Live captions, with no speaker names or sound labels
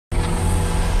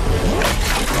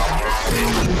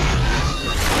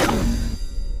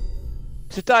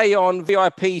Today on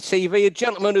VIP TV, a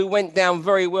gentleman who went down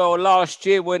very well last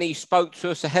year when he spoke to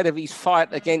us ahead of his fight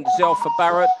against Zelfa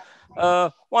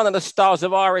Barrett. One of the stars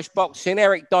of Irish boxing,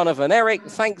 Eric Donovan. Eric,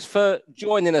 thanks for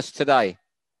joining us today.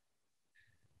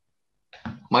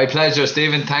 My pleasure,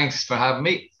 Stephen. Thanks for having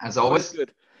me, as always.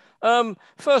 Good.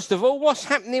 First of all, what's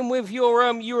happening with your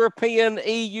European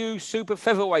EU super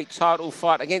featherweight title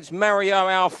fight against Mario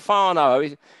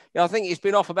Alfano? I think it's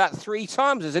been off about 3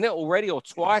 times, isn't it, already, or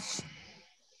twice?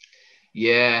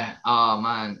 Yeah, oh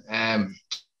man,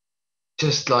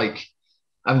 just like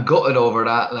I'm gutted over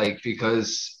that, like,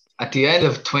 because at the end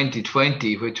of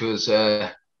 2020, which was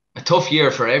a tough year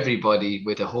for everybody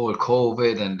with the whole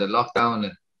COVID and the lockdown,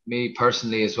 and me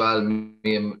personally as well, me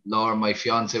and Laura, my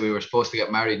fiance, we were supposed to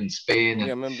get married in Spain, and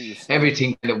yeah, I remember you saying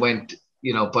everything kind of went,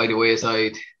 by the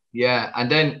wayside. Yeah, and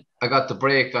then I got the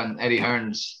break on Eddie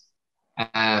Hearn's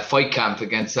fight camp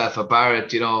against Zelfa Barrett,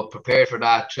 prepared for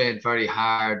that, trained very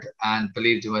hard and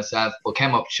believed in myself, but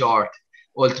came up short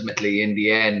ultimately in the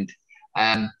end.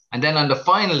 And then on the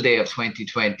final day of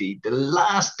 2020, the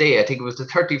last day, I think it was the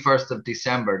 31st of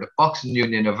December, the Boxing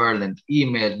Union of Ireland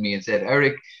emailed me and said,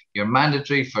 Eric, you're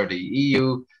mandatory for the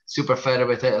EU super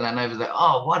featherweight title. And I was like,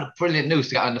 oh, what a brilliant news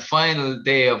to get on the final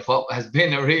day of what has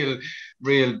been a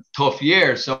real tough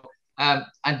year. So, and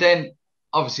then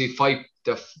obviously fight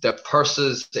the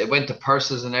purses, it went to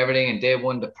purses and everything, and they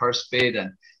won the purse bid,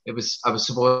 and I was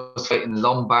supposed to fight in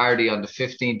Lombardy on the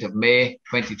 15th of May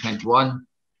 2021,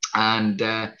 and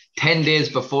 10 days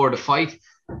before the fight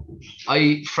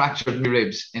I fractured my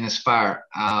ribs in a spar.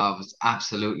 I was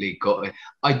absolutely gutted.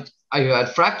 I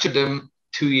had fractured them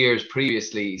 2 years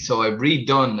previously, so I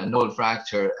redone an old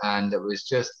fracture, and it was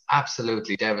just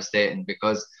absolutely devastating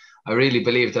because I really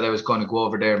believed that I was going to go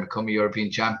over there and become a European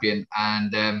champion.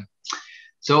 And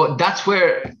so that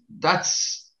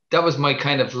was my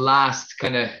kind of last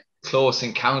kind of close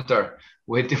encounter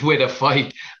with a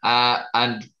fight.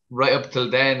 And right up till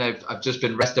then, I've just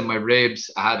been resting my ribs.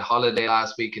 I had holiday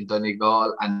last week in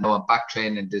Donegal, and now I'm back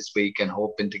training this week and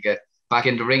hoping to get back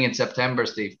in the ring in September,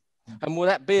 Steve. And will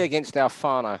that be against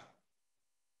Alfano?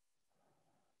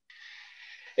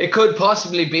 It could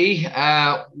possibly be.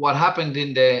 What happened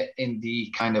in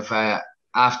the kind of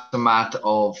aftermath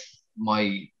of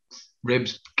my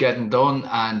ribs getting done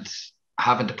and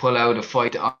having to pull out a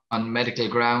fight on medical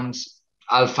grounds,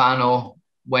 Alfano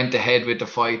went ahead with the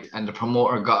fight, and the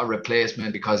promoter got a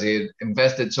replacement because he had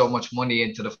invested so much money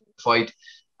into the fight,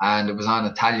 and it was on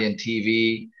Italian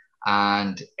TV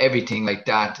and everything like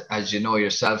that. As you know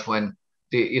yourself, when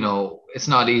it's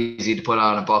not easy to put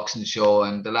on a boxing show,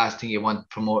 and the last thing you want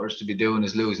promoters to be doing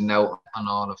is losing out on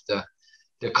all of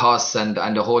the costs and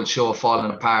the whole show falling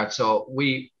apart. So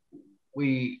we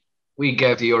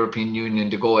gave the European Union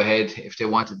the go ahead if they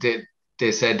wanted it.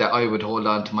 They said that I would hold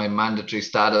on to my mandatory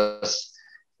status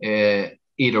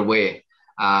either way.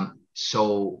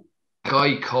 So a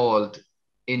guy called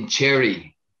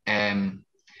Incheri,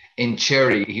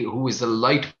 who is a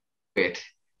lightweight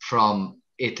from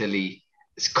Italy,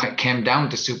 came down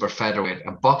to super featherweight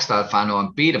and boxed Alfano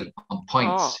and beat him on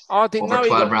points over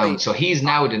 12 rounds. So he's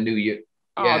now the new year.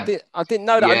 Yeah. I didn't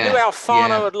know that. Yeah. I knew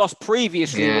Alfano had lost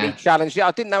previously when he challenged it.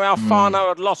 I didn't know Alfano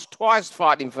had lost twice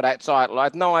fighting for that title. I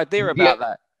had no idea about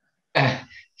that.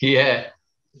 Yeah.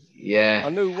 I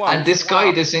knew one. And this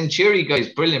guy, this Inchiri guy, is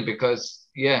brilliant because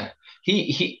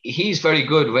he's very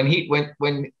good. When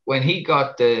I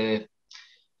got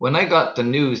the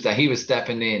news that he was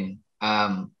stepping in,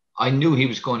 I knew he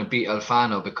was going to beat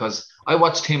Alfano because I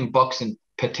watched him boxing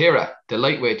Patera, the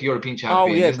lightweight European champion.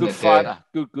 Oh yeah, good fighter.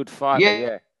 Good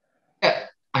fighter. Yeah.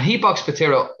 And he boxed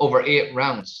Patera over 8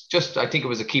 rounds. I think it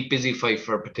was a keep busy fight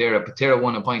for Patera. Patera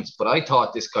won on points, but I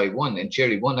thought this guy won, and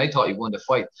Cherry won. I thought he won the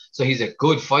fight. So he's a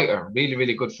good fighter, really,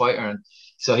 really good fighter. And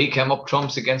so he came up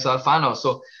trumps against Alfano.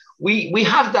 So we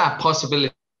have that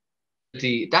possibility.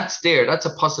 That's there. That's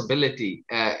a possibility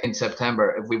in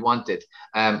September if we want it.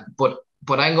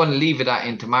 But I'm going to leave it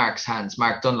into Mark's hands.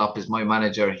 Mark Dunlop is my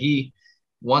manager. He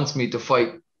wants me to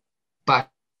fight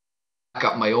back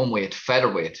at my own weight,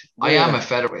 featherweight. Yeah. I am a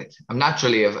featherweight. I'm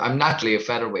naturally a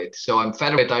featherweight. So I'm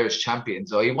featherweight Irish champion.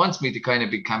 So he wants me to kind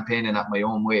of be campaigning at my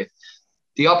own weight.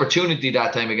 The opportunity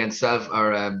that time against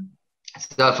Zelfa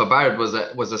Barrett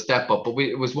was a step up, but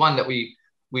it was one that we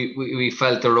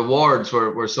felt the rewards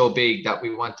were so big that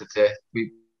we wanted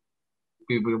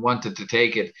to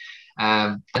take it.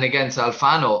 And against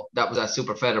Alfano, that was a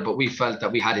super feather, but we felt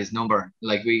that we had his number.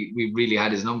 Like we really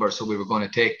had his number, so we were going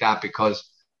to take that because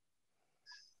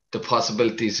the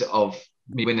possibilities of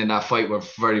me winning that fight were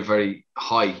very, very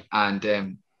high.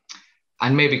 And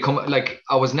and maybe come, like,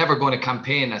 I was never going to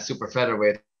campaign as super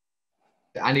featherweight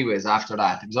anyways after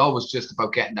that. It was always just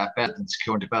about getting that belt and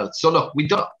securing the belt. So look,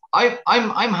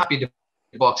 I'm happy to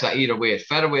box at either weight,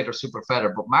 featherweight or super feather,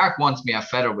 but Mark wants me at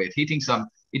featherweight. He thinks I'm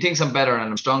better and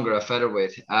I'm stronger at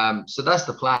featherweight. So that's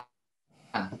the plan.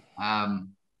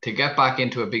 To get back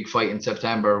into a big fight in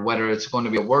September, whether it's going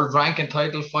to be a world ranking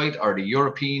title fight or the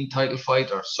European title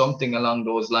fight or something along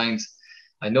those lines.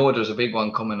 I know there's a big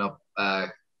one coming up,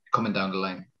 coming down the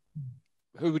line.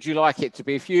 Who would you like it to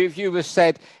be? If you were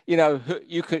said, you know,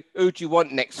 who do you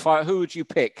want next fight? Who would you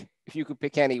pick if you could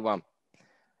pick anyone?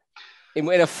 In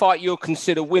a fight you'll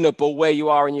consider winnable where you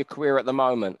are in your career at the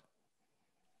moment?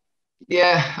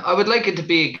 Yeah, I would like it to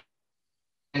be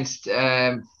against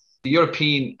the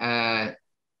European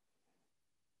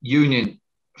Union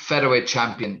featherweight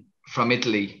champion from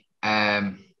Italy.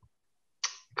 God,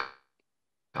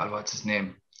 what's his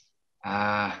name?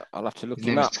 I'll have to look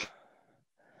him up.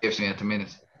 Gives me at the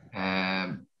minute.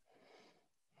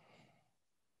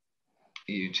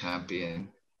 EU champion.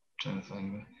 Trying to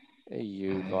find him.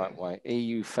 EU lightweight,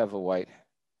 EU featherweight.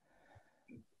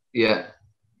 Yeah.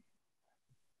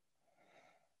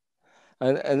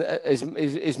 And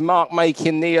is Mark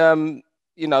making the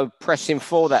you know, pressing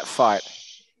for that fight?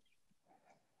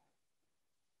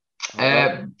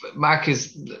 Mark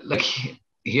is like,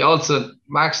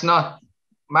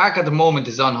 Mark at the moment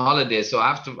is on holiday, so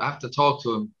I have to talk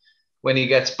to him when he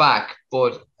gets back.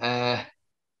 But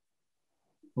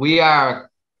we are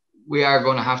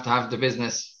going to have the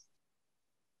business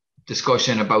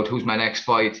discussion about who's my next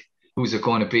fight, who's it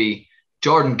going to be.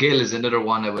 Jordan Gill is another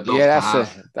one I would love to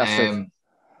have.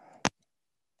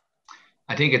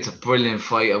 I think it's a brilliant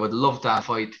fight. I would love that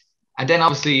fight. And then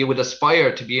obviously you would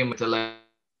aspire to be in with the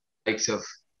likes of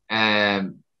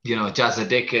you know, Jazza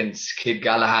Dickens, Kid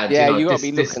Galahad. Yeah, you got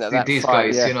to be looking at these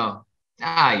fight, guys, yeah. You know.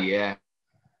 Yeah.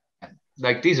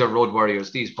 Like, these are road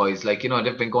warriors, these boys. Like, you know,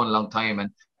 they've been going a long time, and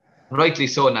rightly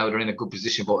so now. They're in a good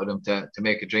position, both of them, to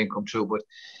make a dream come true. But,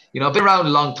 you know, I've been around a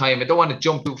long time. I don't want to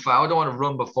jump too far. I don't want to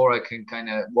run before I can kind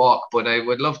of walk. But I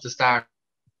would love to start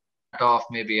off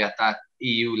maybe at that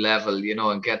EU level, you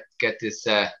know, and get this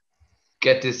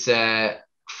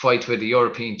fight with the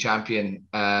European champion.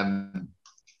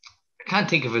 I can't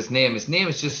think of his name. His name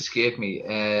has just escaped me.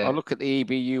 I'll look at the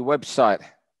EBU website.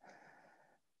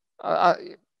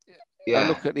 Yeah. I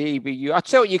look at the EBU. I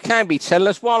tell you, can be telling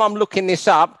us while I'm looking this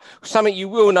up, something you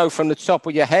will know from the top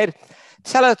of your head.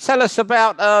 Tell us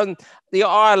about the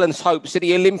Ireland's hopes at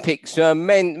the Olympics,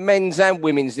 men's and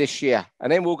women's this year,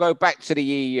 and then we'll go back to the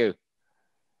EU.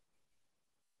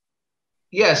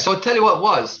 Yeah, so I'll tell you what it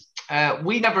was.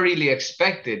 We never really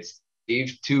expected,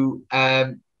 Steve, to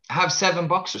have 7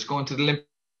 boxers going to the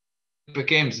Olympic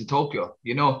Games in Tokyo.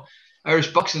 You know,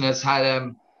 Irish boxing has had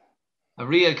a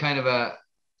real kind of a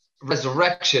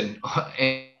resurrection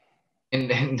in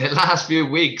the last few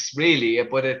weeks, really.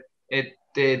 But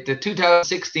the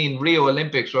 2016 Rio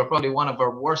Olympics were probably one of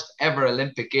our worst ever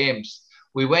Olympic Games.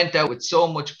 We went out with so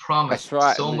much promise,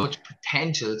 so much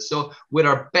potential. So with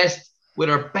our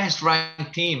best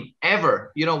ranked team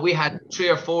ever, you know, we had 3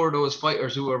 or 4 of those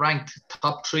fighters who were ranked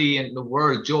top 3 in the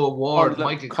world: Joe Ward,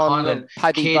 Michael Conlon,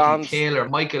 Paddy Katie Taylor,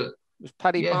 Michael. It was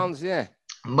Paddy Barnes, yeah.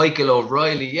 Michael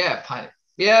O'Reilly,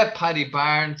 Paddy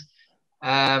Barnes.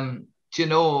 You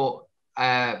know,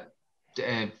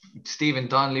 Stephen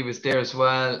Donnelly was there as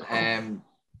well.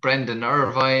 Brendan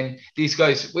Irvine. These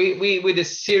guys, we had a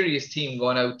serious team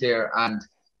going out there, and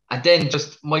then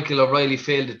just Michael O'Reilly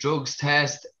failed the drugs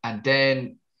test, and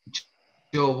then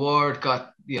Joe Ward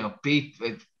got, you know,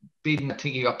 beaten. I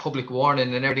think he got public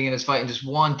warning and everything in his fight, and just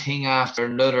one thing after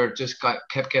another just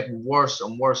kept getting worse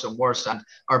and worse and worse. And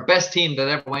our best team that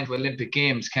ever went to Olympic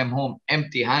Games came home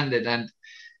empty-handed, and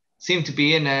seemed to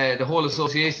be in the whole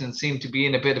association seemed to be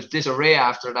in a bit of disarray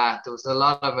after that. There was a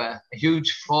lot of a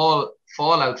huge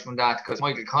fallout from that, because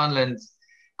Michael Conlon's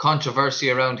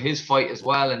controversy around his fight as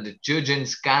well, and the judging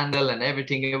scandal and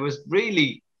everything. It was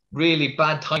really, really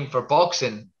bad time for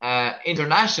boxing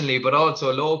internationally, but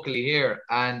also locally here.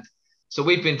 And so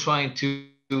we've been trying to,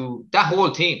 the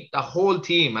whole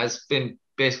team has been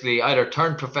basically either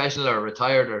turned professional or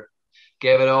retired or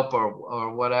gave it up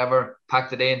or whatever,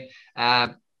 packed it in.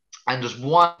 And there's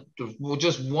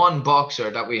just one boxer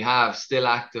that we have still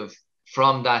active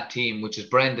from that team, which is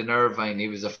Brendan Irvine. He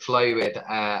was a flyweight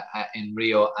in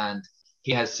Rio, and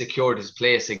he has secured his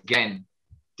place again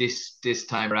this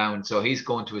time around. So he's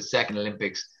going to his second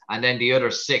Olympics. And then the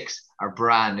other 6 are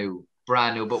brand new.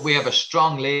 But we have a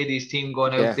strong ladies team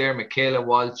going out there: Michaela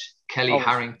Walsh, Kelly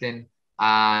Harrington,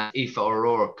 and Aoife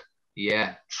O'Rourke.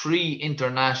 Yeah, 3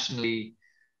 internationally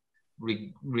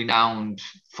renowned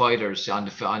fighters on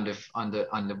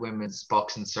the women's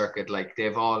boxing circuit. Like,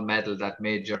 they've all medaled at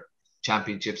major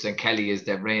championships, and Kelly is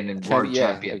the reigning world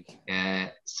champion.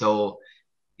 So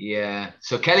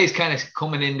Kelly's kind of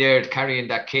coming in there carrying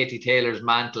that Katie Taylor's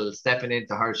mantle, stepping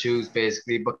into her shoes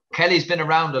basically. But Kelly's been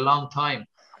around a long time,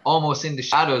 almost in the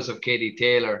shadows of Katie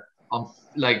Taylor.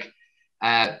 Not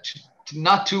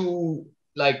too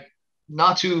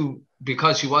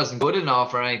because she wasn't good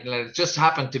enough or anything. It just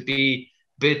happened to be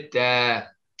a bit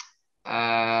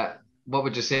what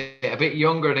would you say, a bit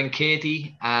younger than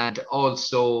Katie, and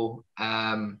also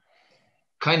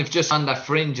kind of just on the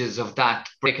fringes of that,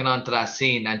 breaking onto that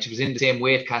scene. And she was in the same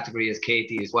weight category as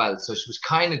Katie as well, so she was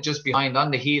kind of just behind,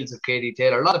 on the heels of Katie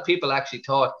Taylor. A lot of people actually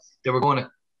thought they were going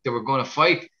to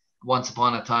fight once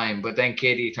upon a time, but then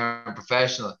Katie turned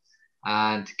professional,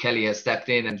 and Kelly has stepped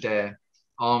in and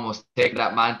almost taken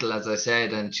that mantle, as I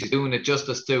said, and she's doing it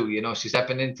justice too. You know, she's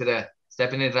stepping into that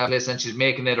place, and she's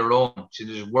making it her own.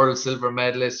 She's a world silver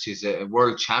medalist. She's a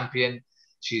world champion.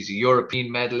 She's a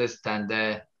European medalist,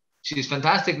 and she's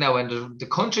fantastic now. And the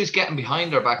country's getting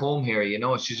behind her back home here. You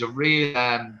know, she's a real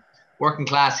working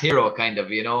class hero, kind of.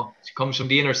 You know, she comes from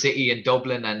the inner city in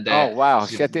Dublin, and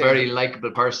she's a very likable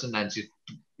person, and she,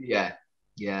 yeah.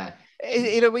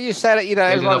 You know, when you said it, you know,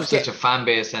 everyone's such a fan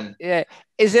base, and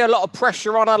is there a lot of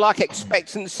pressure on her, like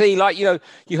expectancy? Like, you know,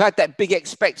 you had that big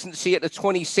expectancy at the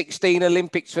 2016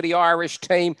 Olympics for the Irish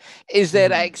team. Is there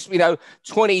that, you know,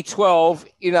 2012,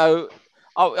 you know,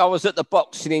 I was at the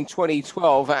boxing in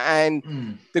 2012,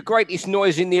 and the greatest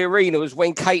noise in the arena was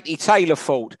when Katie Taylor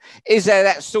fought. Is there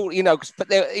that sort, you know,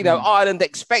 but you know, Ireland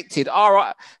expected,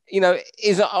 are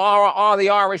the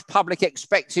Irish public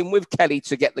expecting with Kelly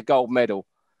to get the gold medal?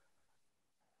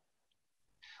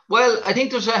 Well, I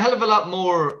think there's a hell of a lot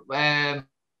more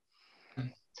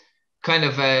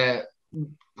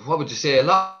what would you say, a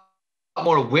lot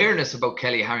more awareness about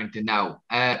Kelly Harrington now.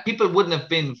 People wouldn't have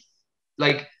been,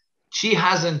 like, she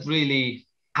hasn't really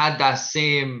had that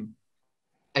same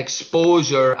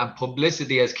exposure and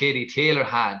publicity as Katie Taylor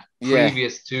had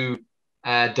previous to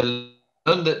the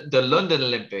London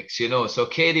Olympics, you know. So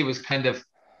Katie was kind of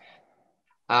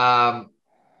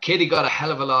Katie got a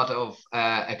hell of a lot of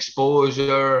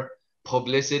exposure,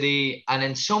 publicity, and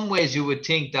in some ways you would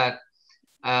think that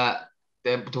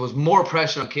there was more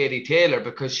pressure on Katie Taylor,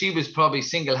 because she was probably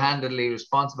single-handedly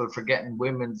responsible for getting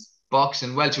women's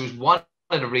boxing. Well, she was one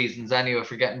of the reasons anyway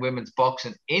for getting women's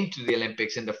boxing into the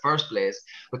Olympics in the first place.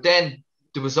 But then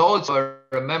there was also, I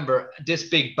remember, this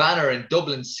big banner in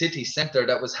Dublin city centre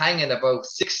that was hanging about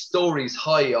 6 stories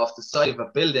high off the side of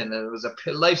a building, and it was a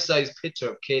life-size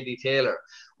picture of Katie Taylor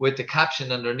with the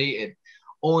caption underneath it,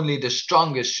 "Only the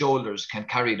strongest shoulders can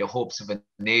carry the hopes of a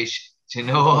nation." You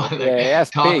know,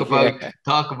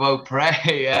 talk about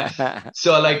prey. Yeah.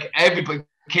 So like everybody,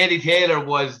 Katie Taylor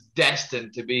was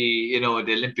destined to be, you know,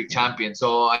 the Olympic champion.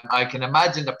 So I can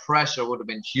imagine the pressure would have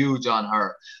been huge on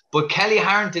her. But Kelly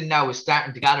Harrington now is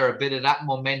starting to gather a bit of that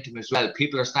momentum as well.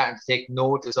 People are starting to take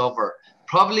notice of her.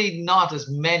 Probably not as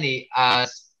many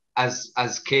as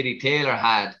Katie Taylor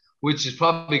had, which is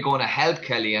probably going to help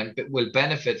Kelly and will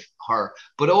benefit her.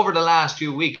 But over the last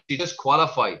few weeks, she just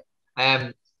qualified.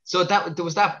 So there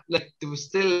was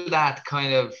still that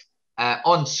kind of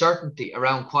uncertainty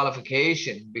around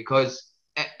qualification, because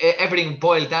everything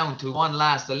boiled down to one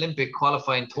last Olympic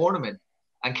qualifying tournament,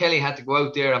 and Kelly had to go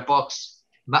out there and box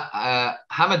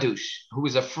Hamadouche, who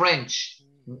was a French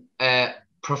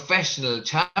professional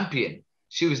champion.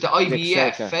 She was the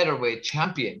IBF featherweight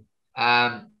champion.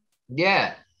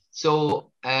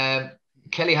 So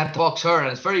Kelly had to box her,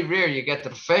 and it's very rare you get the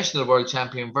professional world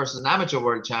champion versus an amateur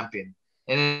world champion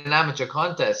in an amateur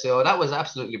contest. So that was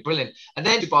absolutely brilliant. And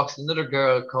then she boxed another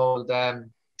girl called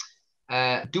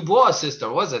Dubois'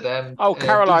 sister, was it?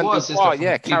 Caroline Dubois.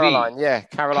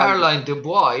 Caroline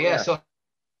Dubois. So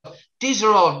these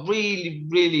are all really,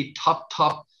 really top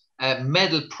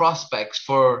medal prospects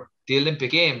for the Olympic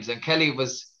Games. And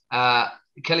Kelly's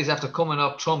after coming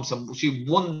up trumps, and she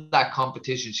won that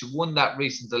competition. She won that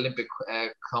recent Olympic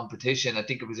competition. I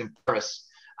think it was in Paris.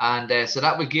 And so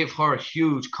that would give her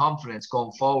huge confidence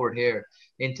going forward here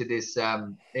into this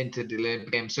into the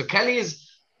Olympic Games. So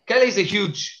Kelly's a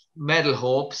huge medal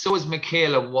hope. So is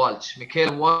Michaela Walsh.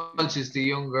 Michaela Walsh is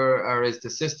the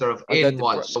sister of Aidan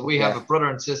Walsh. So we have a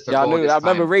brother and sister. Yeah, I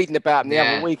remember reading about them the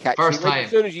other week. Actually, first time. As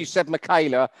soon as you said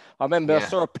Michaela, I remember I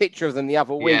saw a picture of them the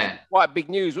other week. Quite big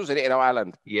news, wasn't it, in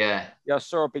Ireland? Yeah, I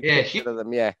saw a big picture of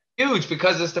them. Yeah. Huge,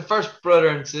 because it's the first brother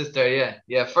and sister,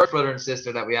 first brother and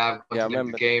sister that we have going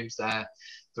to the Games to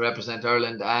represent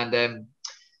Ireland. And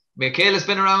Michaela's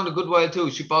been around a good while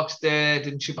too. She boxed,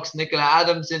 didn't she box Nicola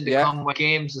Adams in the Commonwealth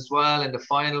Games as well in the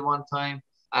final one time?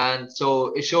 And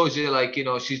so it shows you, like, you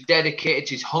know, she's dedicated,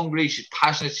 she's hungry, she's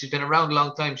passionate, she's been around a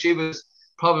long time. She was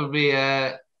probably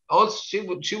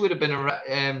also she would have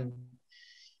been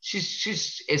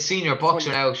she's a senior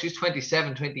boxer now. She's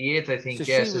 27, 28, I think.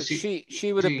 So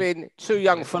she would have been too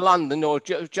young for London, or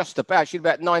just about. She's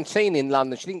about 19 in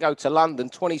London. She didn't go to London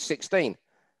 2016.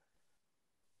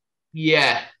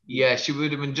 Yeah, she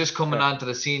would have been just coming onto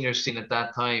the senior scene at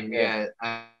that time.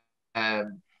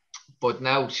 But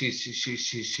now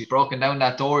she's broken down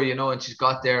that door, you know, and she's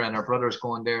got there, and her brother's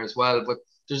going there as well. But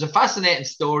there's a fascinating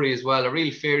story as well, a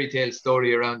real fairy tale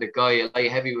story around a guy, a light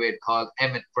heavyweight called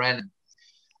Emmett Brennan.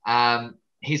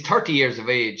 He's 30 years of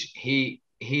age. He's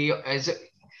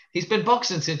been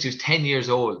boxing since he was 10 years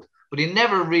old, but he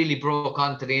never really broke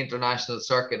onto the international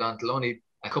circuit until only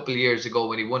a couple of years ago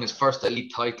when he won his first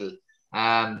elite title.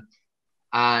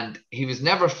 And he was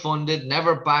never funded,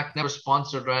 never backed, never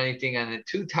sponsored or anything. And in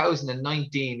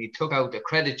 2019, he took out a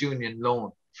credit union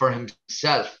loan for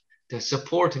himself to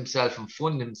support himself and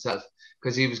fund himself,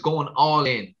 because he was going all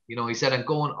in. You know, he said, I'm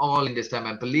going all in this time.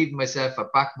 I believe in myself. I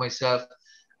back myself.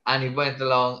 And he went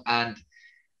along and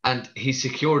he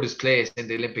secured his place in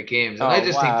the Olympic Games. And I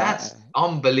just think that's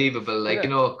unbelievable. Like, you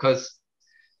know, because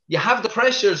you have the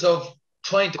pressures of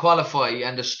trying to qualify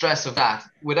and the stress of that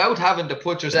without having to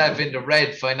put yourself in the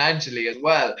red financially as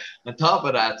well on top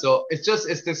of that. So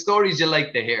it's the stories you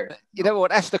like to hear. You know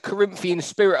what, that's the Corinthian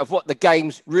spirit of what the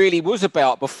games really was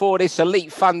about before this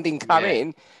elite funding come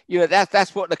in. You know,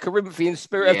 that's what the Corinthian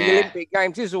spirit of the Olympic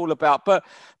Games is all about. But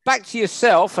back to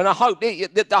yourself, and I hope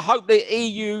the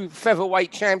EU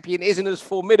featherweight champion isn't as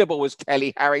formidable as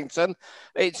Kelly Harrington.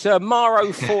 It's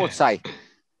Mauro Forte.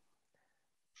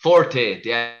 Forte,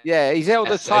 yeah. Yeah, he's held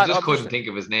the title. I just couldn't think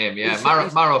of his name. Yeah,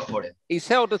 Mauro Forte. He's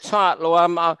held the title.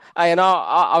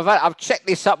 I've checked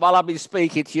this up while I've been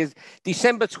speaking to you.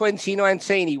 December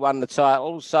 2019, he won the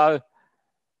title. So,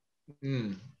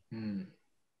 I'd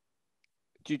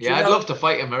love to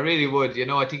fight him. I really would. You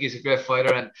know, I think he's a great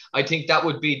fighter, and I think that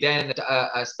would be then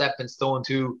a stepping stone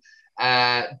to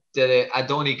the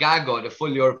Adoni Gago, the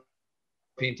full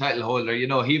European title holder. You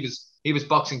know, he was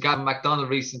boxing Gavin McDonald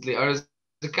recently, or is it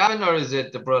Gavin, or is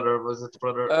it the brother? Was it the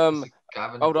brother?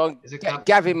 Gavin? Hold on. Is it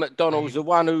Gavin McDonald's the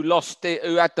one who lost it,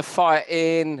 who had the fight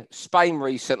in Spain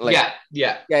recently?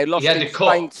 Yeah. Lost in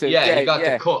Spain too. He got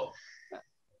the cut.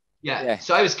 Yeah.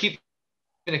 So I was keeping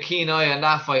a keen eye on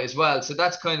that fight as well. So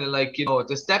that's kind of like, you know,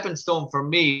 the stepping stone for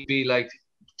me be like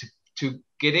to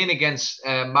get in against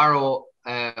Mauro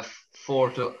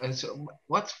Forte. And so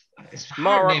what's his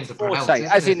hard name to pronounce?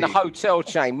 As in the hotel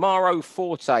chain, Mauro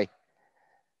Forte.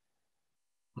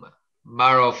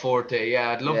 Mauro Forte,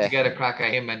 I'd love to get a crack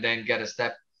at him and then get a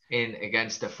step in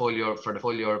against the full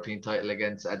European title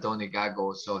against Adoni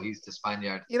Gago. So he's the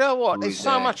Spaniard. You know what? There's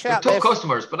so much out there. Tough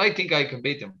customers, but I think I can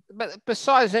beat them. But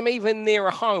besides them, even nearer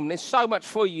home, there's so much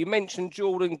for you. You mentioned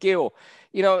Jordan Gill,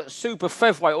 you know, super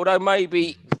featherweight, although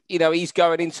maybe, you know, he's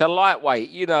going into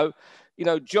lightweight, you know,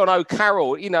 John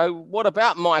O'Carroll, you know, what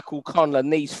about Michael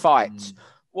Conlon, these fights?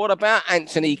 What about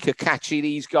Anthony Kakachi,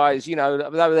 these guys, you know,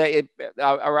 though they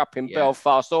are up in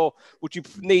Belfast? Or would you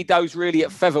need those really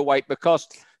at featherweight? Because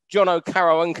John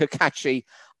O'Carroll and Kakachi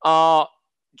are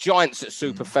giants at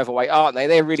super featherweight, aren't they?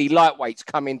 They're really lightweights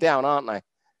coming down, aren't they?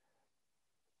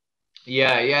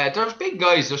 Yeah. There's big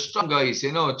guys, there's strong guys.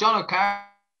 You know, John O'Carroll,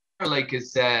 like,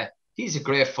 he's a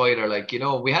great fighter. Like, you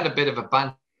know, we had a bit of a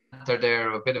banter there,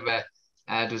 there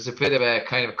was a bit of a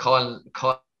kind of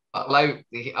call. Like,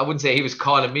 I wouldn't say he was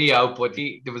calling me out, but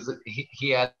he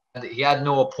had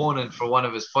no opponent for one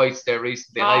of his fights there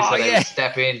recently. And I said I would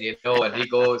step in, you know, and he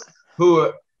goes,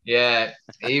 you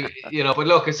know. But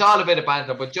look, it's all a bit of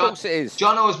banter. But John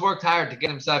always worked hard to get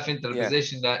himself into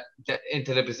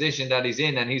the position that he's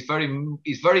in, and he's very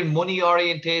money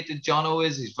orientated. Jono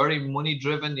is. He's very money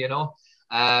driven, you know.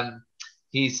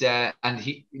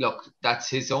 Look, that's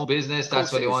his own business.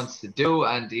 That's what he wants to do,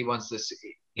 and he wants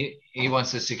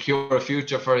to secure a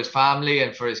future for his family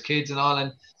and for his kids and all,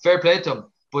 and fair play to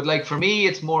him. But like, for me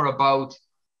it's more about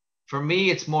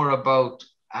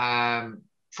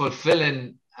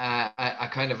fulfilling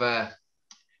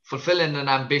fulfilling an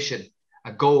ambition,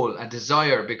 a goal, a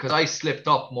desire, because I slipped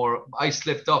up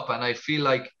and I feel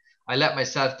like I let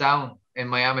myself down in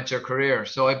my amateur career.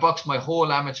 So I boxed my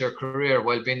whole amateur career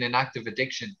while being in active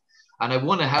addiction, and I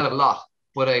won a hell of a lot,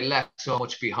 but I left so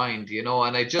much behind, you know,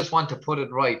 and I just want to put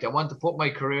it right. I want to put my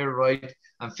career right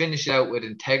and finish it out with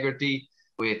integrity,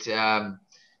 with,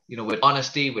 you know, with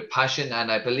honesty, with passion.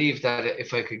 And I believe that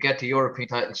if I could get the European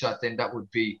title shot, then that would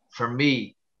be, for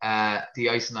me, the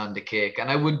icing on the cake. And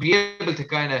I would be able to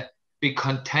kind of be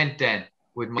content then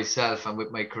with myself and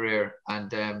with my career.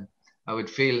 And I would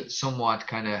feel somewhat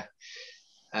kind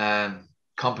of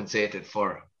compensated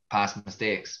for past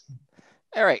mistakes.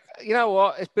 Eric, you know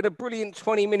what? It's been a brilliant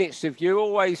 20 minutes of you.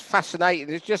 Always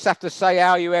fascinating. I just have to say,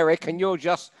 how are you, Eric? And you'll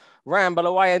just ramble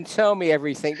away and tell me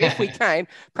everything. If we can,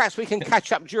 perhaps we can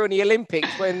catch up during the Olympics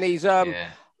when these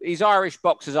Irish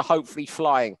boxers are hopefully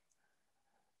flying.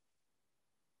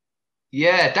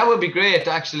 Yeah, that would be great,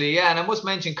 actually. Yeah, and I must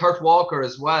mention Kurt Walker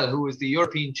as well, who is the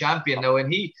European champion now,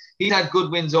 and he's had good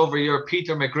wins over your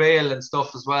Peter McGrail and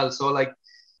stuff as well. So, like,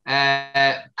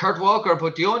 Kurt Walker,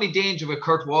 but the only danger with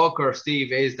Kurt Walker,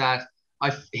 Steve, is that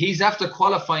he's after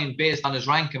qualifying based on his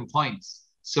ranking points.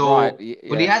 So, right, yeah.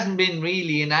 But he hasn't been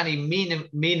really in any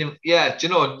yeah, do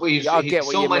you know,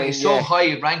 he's so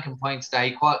high ranking points that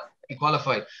he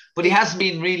qualified, but he hasn't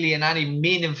been really in any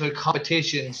meaningful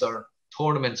competitions or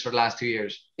tournaments for the last 2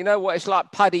 years. You know what? It's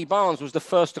like Paddy Barnes was the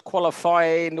first to qualify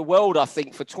in the world, I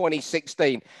think, for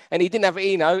 2016, and he didn't have,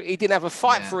 he didn't have a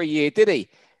fight for a year, did he?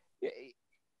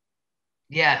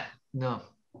 Yeah, no,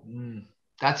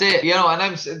 that's it. You know, and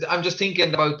I'm just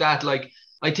thinking about that. Like,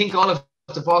 I think all of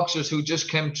the boxers who just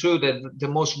came through the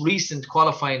most recent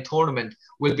qualifying tournament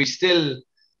will be still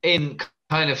in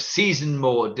kind of season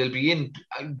mode. They'll be in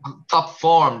top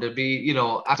form. They'll be, you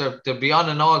know, they'll be on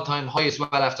an all-time high as well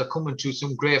after coming through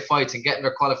some great fights and getting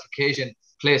their qualification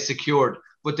place secured.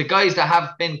 But the guys that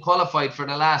have been qualified for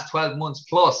the last 12 months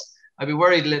plus, I'd be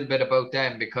worried a little bit about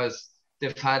them because they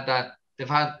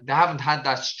haven't had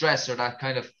that stress or that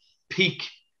kind of peak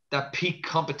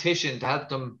competition to help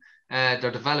them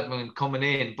their development coming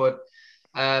in. But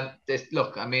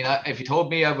look, I mean, if you told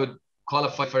me I would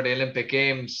qualify for the Olympic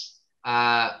Games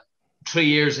 3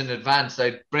 years in advance,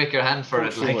 I'd break your hand for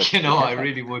it. Like, you know, I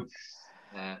really would.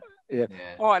 Yeah.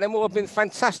 All right, then. Well, it's been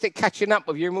fantastic catching up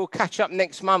with you, and we'll catch up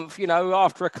next month, you know,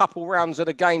 after a couple rounds of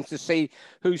the games to see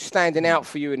who's standing out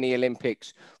for you in the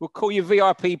Olympics. We'll call you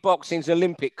VIP Boxing's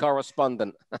Olympic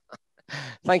correspondent.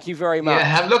 Thank you very much.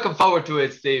 Yeah, I'm looking forward to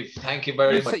it, Steve. Thank you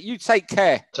very much. You take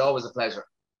care. It's always a pleasure.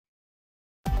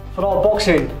 For all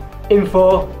boxing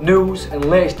info, news and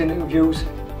latest interviews,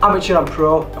 amateur and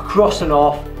pro, across the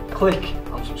north, click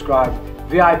and subscribe.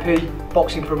 VIP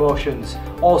Boxing Promotions.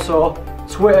 Also,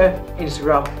 Twitter,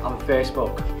 Instagram and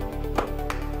Facebook.